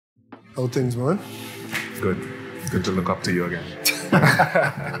How things, man? Good. Good to look up to you again.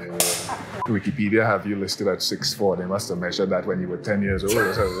 Wikipedia have you listed at 6'4". They must have measured that when you were 10 years old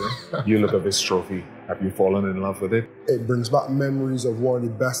or something. You look at this trophy. Have you fallen in love with it? It brings back memories of one of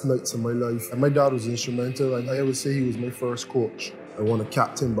the best nights of my life. And my dad was instrumental, and I would say he was my first coach. I want to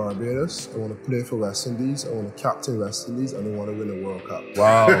captain Barbados, I want to play for West Indies, I want to captain West Indies, and I want to win a World Cup.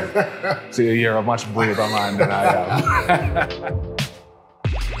 Wow. So you're a much braver man than I am.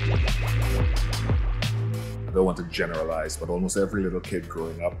 I don't want to generalize, but almost every little kid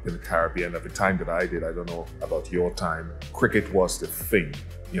growing up in the Caribbean, at the time that I did, I don't know about your time, cricket was the thing.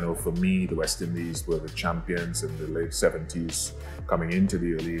 You know, for me, the West Indies were the champions in the late 70s, coming into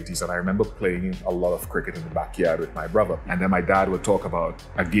the early 80s. And I remember playing a lot of cricket in the backyard with my brother. And then my dad would talk about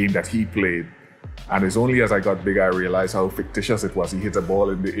a game that he played. And it's only as I got bigger, I realized how fictitious it was. He hit a ball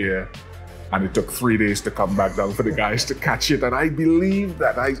in the air, and it took 3 days to come back down for the guys to catch it. And I believed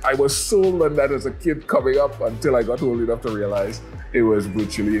that. I was sold on that as a kid coming up until I got old enough to realize it was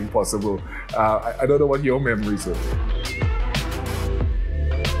virtually impossible. I don't know what your memories are.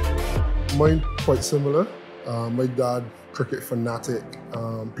 Mine quite similar. My dad, cricket fanatic,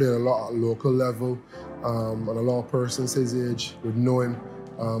 played a lot at local level, and a lot of persons his age would know him.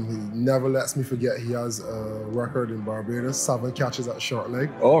 He never lets me forget he has a record in Barbados, 7 catches at short leg.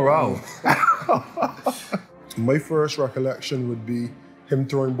 Oh, wow. My first recollection would be him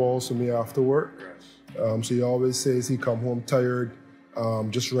throwing balls to me after work. So he always says he come home tired,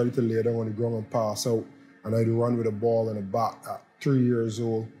 just ready to lay down on the ground and pass out. And I'd run with a ball and a bat at 3 years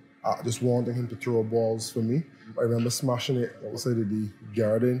old, just wanting him to throw balls for me. I remember smashing it outside of the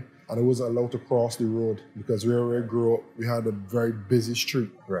garden, and I wasn't allowed to cross the road because where I grew up, we had a very busy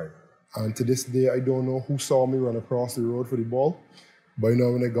street. Right. And to this day, I don't know who saw me run across the road for the ball, but I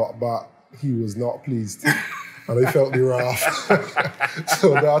know when I got back, he was not pleased. And I felt the wrath.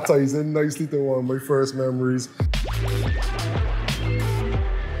 So that ties in nicely to one of my first memories.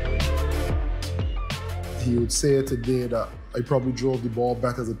 He would say today that I probably drove the ball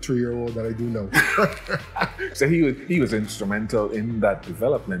better as a 3-year-old than I do now. So he was instrumental in that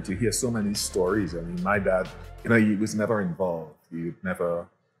development. You hear so many stories. I mean, my dad, you know, he was never involved. He never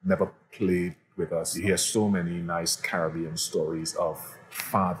played with us. You hear so many nice Caribbean stories of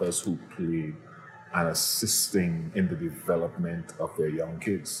fathers who played and assisting in the development of their young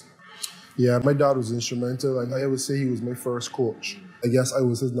kids. Yeah, my dad was instrumental, and I would say he was my first coach. I guess I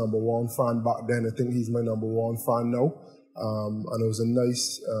was his #1 fan back then. I think he's my #1 fan now. And it was a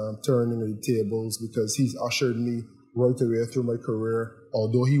nice turning of the tables because he's ushered me right away through my career.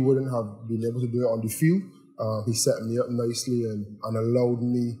 Although he wouldn't have been able to do it on the field, he set me up nicely and allowed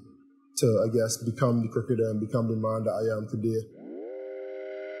me to, I guess, become the cricketer and become the man that I am today.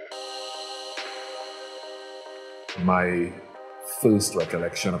 My first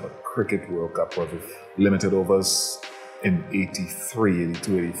recollection of a cricket World Cup was with limited overs in 82,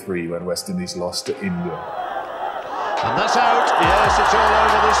 83, when West Indies lost to India. And that's out. Yes, it's all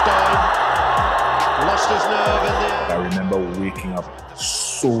over this time. Lost his nerve in the air. I remember waking up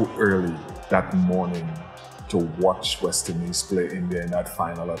so early that morning to watch West Indies play India in that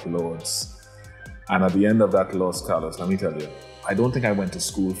final at Lord's. And at the end of that loss, Carlos, let me tell you, I don't think I went to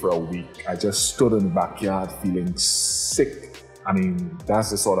school for a week. I just stood in the backyard feeling sick. I mean, that's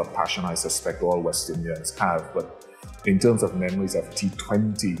the sort of passion I suspect all West Indians have. But in terms of memories of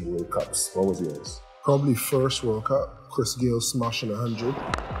T20 World Cups, what was yours? Probably first World Cup, Chris Gayle smashing 100.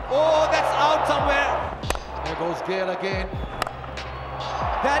 Oh, that's out somewhere. There goes Gayle again.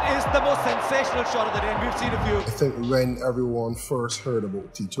 That is the most sensational shot of the day, and we've seen a few. I think when everyone first heard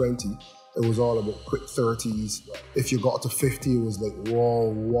about T20, it was all about quick 30s. If you got to 50, it was like, whoa,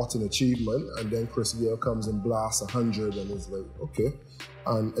 what an achievement. And then Chris Gayle comes and blasts 100, and it's like, okay.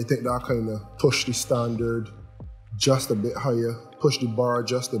 And I think that kind of pushed the standard just a bit higher, pushed the bar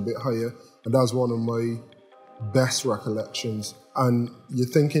just a bit higher. And that's one of my best recollections. And you're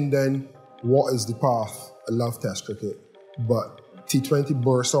thinking then, what is the path? I love Test cricket, but T20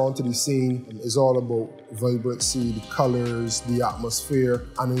 bursts onto the scene. It's all about vibrancy, the colours, the atmosphere.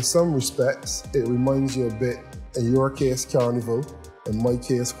 And in some respects, it reminds you a bit, in your case, Carnival, in my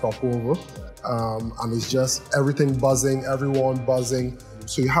case, Crop Over. And it's just everything buzzing, everyone buzzing.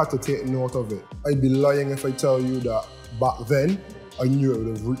 So you had to take note of it. I'd be lying if I tell you that back then, I knew it would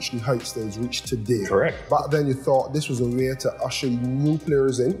have reached the heights that it's reached today. Correct. Back then you thought this was a way to usher new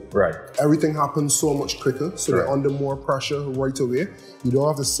players in. Right. Everything happens so much quicker, so they're under more pressure right away. You don't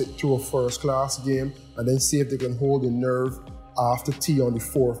have to sit through a first-class game and then see if they can hold the nerve after tea on the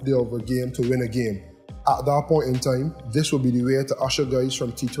 4th day of a game to win a game. At that point in time, this will be the way to usher guys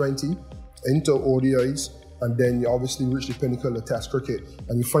from T20 into ODIs and then you obviously reach the pinnacle of Test cricket,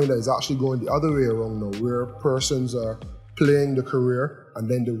 and you find that it's actually going the other way around now, where persons are playing the career and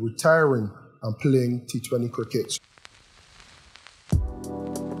then they're retiring and playing T20 cricket.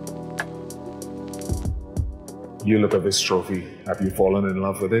 You look at this trophy, have you fallen in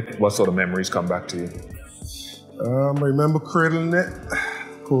love with it? What sort of memories come back to you? I remember cradling it,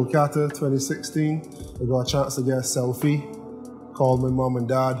 Kolkata 2016. I got a chance to get a selfie, called my mom and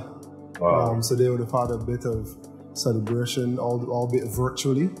dad. Wow. So they would have had a bit of celebration, albeit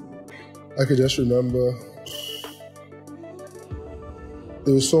virtually. I could just remember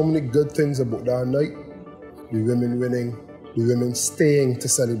there were so many good things about that night. The women winning, the women staying to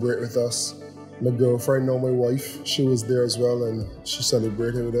celebrate with us. My girlfriend, now my wife, she was there as well, and she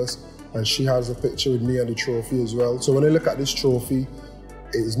celebrated with us. And she has a picture with me and the trophy as well. So when I look at this trophy,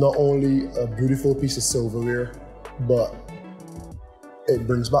 it is not only a beautiful piece of silverware, but it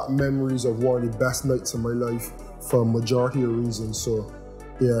brings back memories of one of the best nights of my life for a majority of reasons. So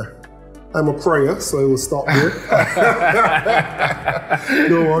yeah, I'm a crier, so I will stop there.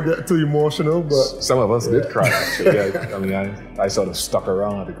 Don't want to get too emotional, but some of us did cry actually. I mean, I sort of stuck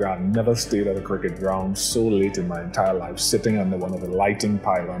around at the ground, never stayed at a cricket ground so late in my entire life, sitting under one of the lighting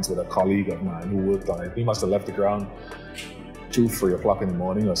pylons with a colleague of mine who worked on it. He must have left the ground 2, 3 o'clock in the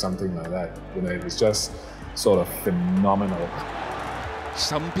morning or something like that. You know, it was just sort of phenomenal.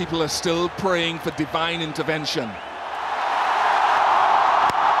 Some people are still praying for divine intervention.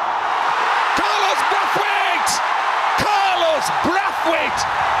 Brathwaite,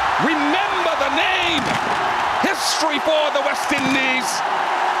 remember the name. History for the West Indies.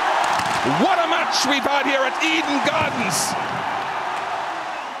 What a match we've had here at Eden Gardens.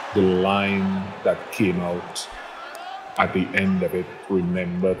 The line that came out at the end of it,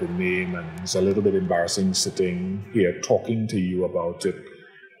 remember the name, and it's a little bit embarrassing sitting here talking to you about it,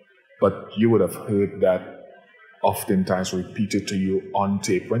 but you would have heard that oftentimes repeated to you on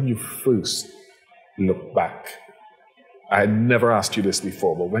tape when you first look back. I had never asked you this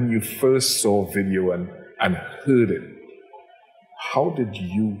before, but when you first saw video and heard it, how did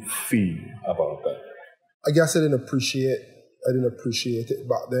you feel about that? I guess I didn't appreciate it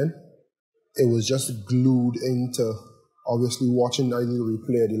back then. It was just glued into obviously watching either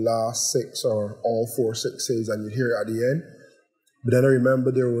replay the last 6 or all 4 sixes, and you'd hear it at the end. But then I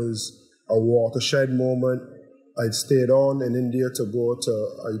remember there was a watershed moment. I'd stayed on in India to go to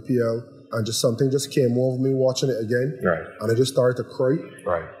IPL, and something just came over me watching it again. Right. And I just started to cry.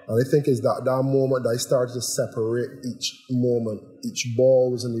 Right. And I think it's that moment that I started to separate each moment. Each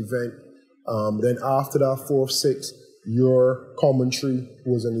ball was an event. Then after that 4th, 6th, your commentary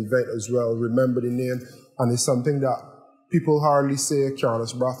was an event as well. Remember the name. And it's something that people hardly say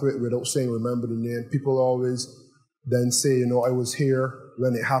Carlos Brathwaite without saying remember the name. People always then say, you know, I was here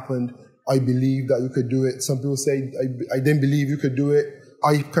when it happened. I believe that you could do it. Some people say, I didn't believe you could do it.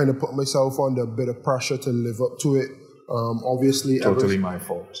 I kind of put myself under a bit of pressure to live up to it. Obviously, totally my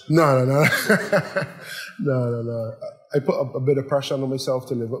fault. No. No. I put a bit of pressure on myself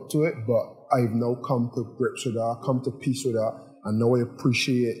to live up to it, but I've now come to grips with that, come to peace with that, and now I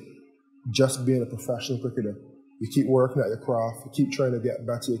appreciate just being a professional cricketer. You keep working at your craft, you keep trying to get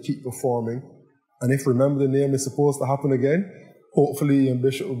better, you keep performing, and if remember the name is supposed to happen again, hopefully Ian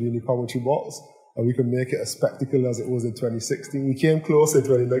Bishop will be in the commentary box, and we can make it a spectacle as it was in 2016. We came close in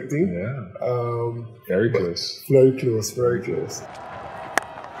 2019. Yeah. Very close. Very close, very close.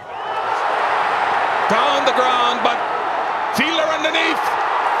 Down the ground, but fielder underneath.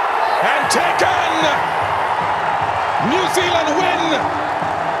 And taken! New Zealand win!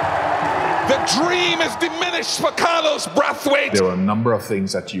 The dream is diminished for Carlos Brathwaite. There were a number of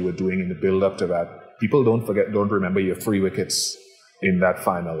things that you were doing in the build-up to that. People don't remember your 3 wickets in that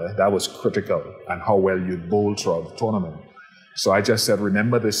final. That was critical, and how well you bowled throughout the tournament. So I just said,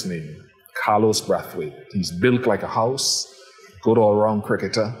 remember this name, Carlos Brathwaite. He's built like a house, good all-round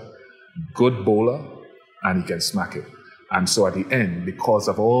cricketer, good bowler, and he can smack it. And so at the end, because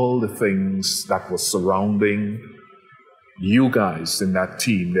of all the things that were surrounding you guys in that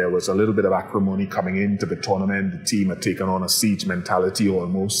team, there was a little bit of acrimony coming into the tournament. The team had taken on a siege mentality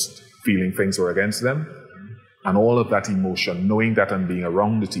almost, feeling things were against them. And all of that emotion, knowing that and being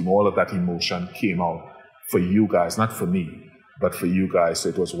around the team, all of that emotion came out for you guys, not for me, but for you guys. So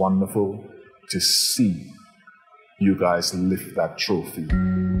it was wonderful to see you guys lift that trophy.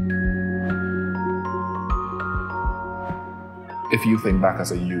 If you think back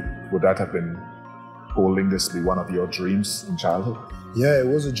as a youth, would that have been holding this be one of your dreams in childhood? Yeah, it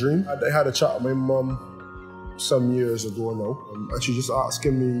was a dream. I had a chat with my mum some years ago now, and she just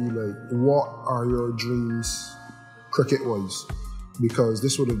asking me, like, what are your dreams cricket-wise? Because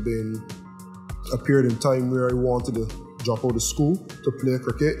this would have been a period in time where I wanted to drop out of school to play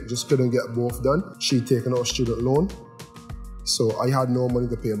cricket, just couldn't get both done. She'd taken out a student loan, so I had no money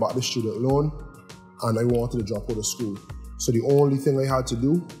to pay back the student loan, and I wanted to drop out of school. So the only thing I had to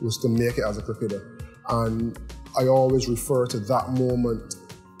do was to make it as a cricketer. And I always refer to that moment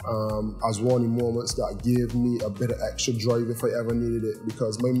as one of the moments that gave me a bit of extra drive if I ever needed it,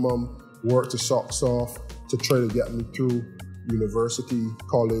 because my mum worked her socks off to try to get me through university,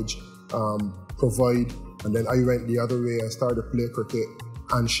 college, provide, and then I went the other way and started to play cricket,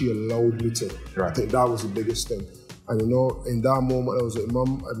 and she allowed me to. Right. I think that was the biggest thing. And in that moment I was like,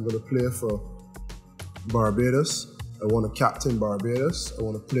 Mum, I'm going to play for Barbados. I want to captain Barbados. I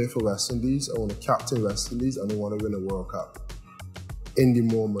want to play for West Indies. I want to captain West Indies, and I want to win a World Cup. In the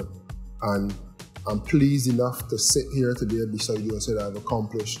moment. And I'm pleased enough to sit here today beside you and say that I've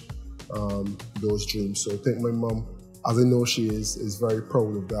accomplished those dreams. So I think my mum, as I know she is very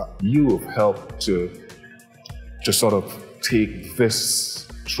proud of that. You have helped to just sort of take this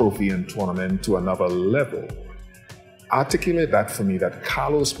trophy and tournament to another level. Articulate that for me, that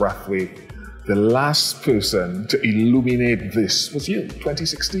Carlos Brathwaite, the last person to illuminate this was you,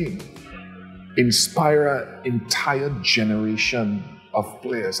 2016. Inspire an entire generation of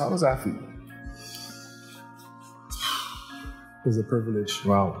players. How does that feel? It's a privilege.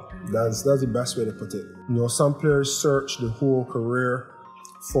 Wow. That's the best way to put it. You know, some players search the whole career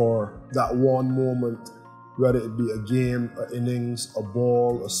for that one moment, whether it be a game, an innings, a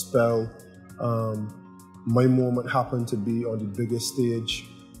ball, a spell. My moment happened to be on the biggest stage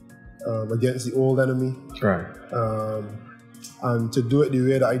against the old enemy. Right. And to do it the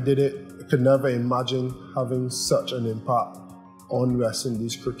way that I did it, I could never imagine having such an impact on West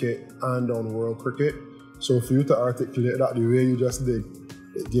Indies cricket and on world cricket. So for you to articulate that the way you just did,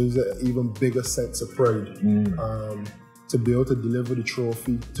 it gives it an even bigger sense of pride. To be able to deliver the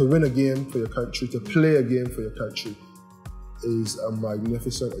trophy, to win a game for your country, to play a game for your country is a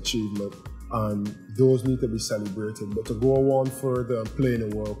magnificent achievement, and those need to be celebrated. But to go on further and play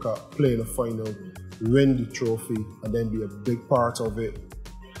in a World Cup, play in a final, win the trophy, and then be a big part of it,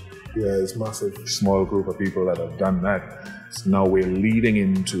 yeah, it's massive. Small group of people that have done that. So now we're leading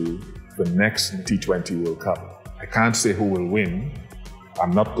into the next T20 World Cup. I can't say who will win.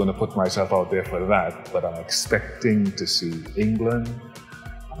 I'm not going to put myself out there for that, but I'm expecting to see England.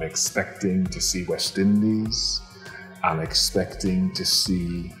 I'm expecting to see West Indies. I'm expecting to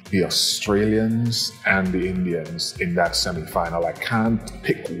see the Australians and the Indians in that semi-final. I can't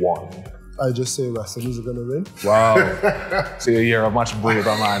pick one. I just say West Indies are going to win. Wow. So you're a much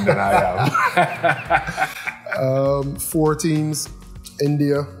braver man than I am. 4 teams: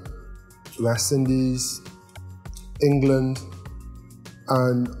 India, West Indies, England,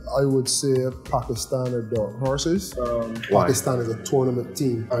 and I would say Pakistan are dark horses. Pakistan is a tournament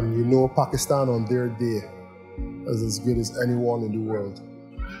team, and you know Pakistan on their day is as good as anyone in the world.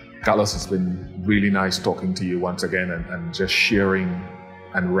 Carlos, it's been really nice talking to you once again and just sharing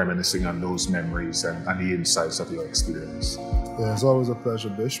and reminiscing on those memories and the insights of your experience. Yeah, it's always a pleasure,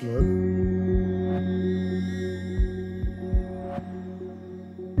 Bish, man.